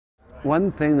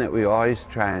One thing that we always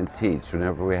try and teach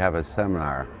whenever we have a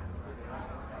seminar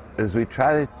is we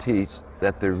try to teach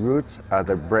that the roots are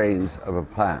the brains of a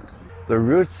plant. The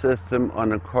root system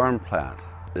on a corn plant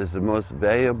is the most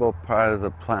valuable part of the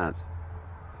plant.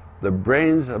 The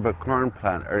brains of a corn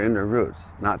plant are in the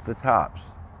roots, not the tops.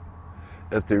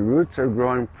 If the roots are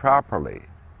growing properly,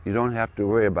 you don't have to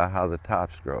worry about how the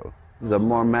tops grow. The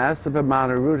more massive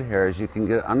amount of root hairs you can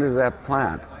get under that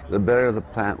plant, the better the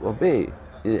plant will be.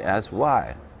 You ask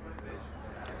why?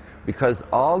 Because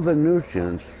all the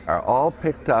nutrients are all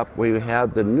picked up where you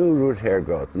have the new root hair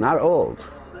growth, not old.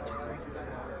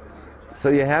 So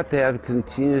you have to have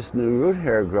continuous new root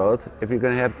hair growth if you're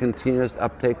going to have continuous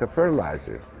uptake of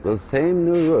fertilizer. Those same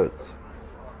new roots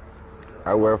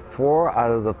are where 4 out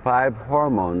of the 5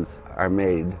 hormones are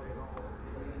made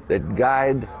that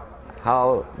guide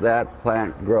how that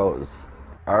plant grows.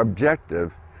 Our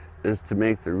objective is to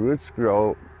make the roots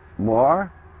grow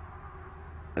more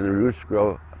and the roots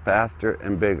grow faster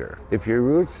and bigger. If your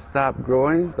roots stop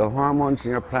growing, the hormones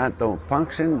in your plant don't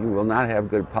function, you will not have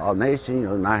good pollination, you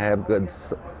will not have good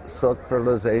silk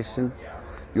fertilization,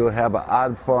 you'll have an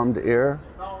odd formed ear,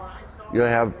 you'll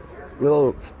have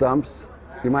little stumps,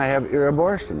 you might have ear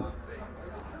abortion.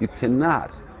 You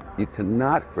cannot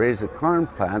raise a corn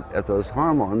plant if those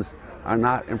hormones are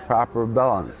not in proper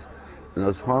balance. And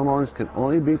those hormones can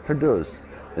only be produced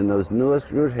in those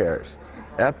newest root hairs.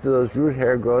 After those root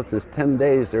hair growth is 10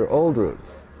 days, they're old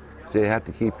roots. So you have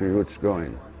to keep your roots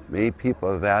growing. Many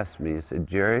people have asked me, said,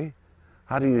 Jerry,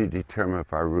 how do you determine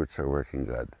if our roots are working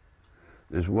good?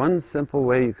 There's one simple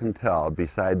way you can tell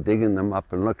besides digging them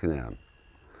up and looking at them.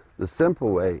 The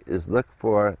simple way is look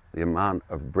for the amount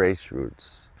of brace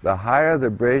roots. The higher the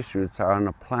brace roots are on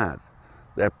a plant,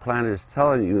 that plant is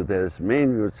telling you that its main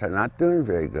roots are not doing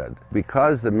very good.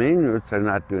 Because the main roots are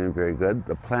not doing very good,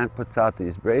 the plant puts out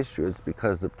these brace roots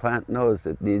because the plant knows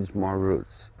it needs more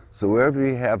roots. So wherever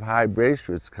you have high brace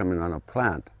roots coming on a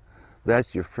plant,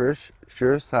 that's your first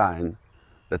sure sign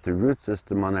that the root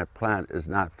system on that plant is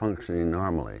not functioning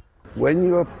normally. When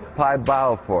you apply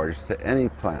Bioforge to any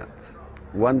plant,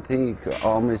 one thing you can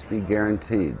almost be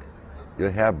guaranteed,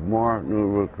 you'll have more new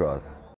root growth.